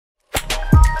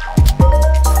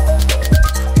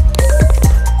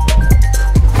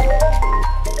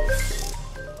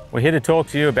We're here to talk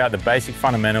to you about the basic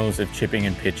fundamentals of chipping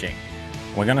and pitching.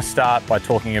 We're going to start by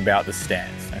talking about the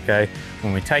stance, okay?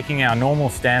 When we're taking our normal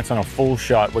stance on a full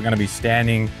shot, we're going to be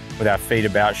standing with our feet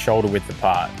about shoulder width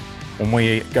apart. When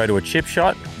we go to a chip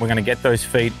shot, we're going to get those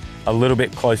feet a little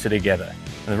bit closer together.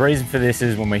 And the reason for this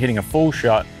is when we're hitting a full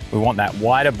shot, we want that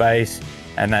wider base,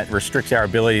 and that restricts our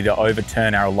ability to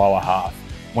overturn our lower half.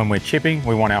 When we're chipping,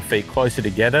 we want our feet closer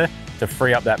together to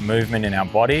free up that movement in our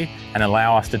body and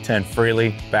allow us to turn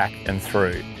freely back and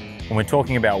through. When we're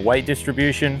talking about weight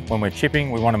distribution, when we're chipping,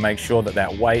 we want to make sure that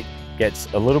that weight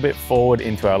gets a little bit forward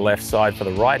into our left side for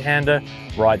the right-hander,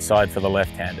 right side for the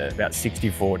left-hander, about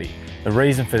 60-40. The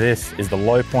reason for this is the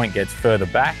low point gets further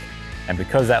back, and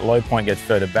because that low point gets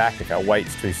further back, if our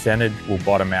weight's too centered, we'll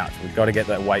bottom out. So we've got to get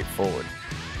that weight forward.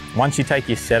 Once you take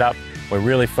your setup, we're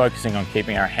really focusing on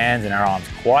keeping our hands and our arms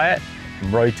quiet,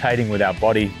 rotating with our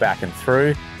body back and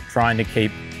through, trying to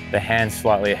keep the hands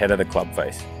slightly ahead of the club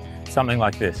face. Something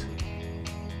like this.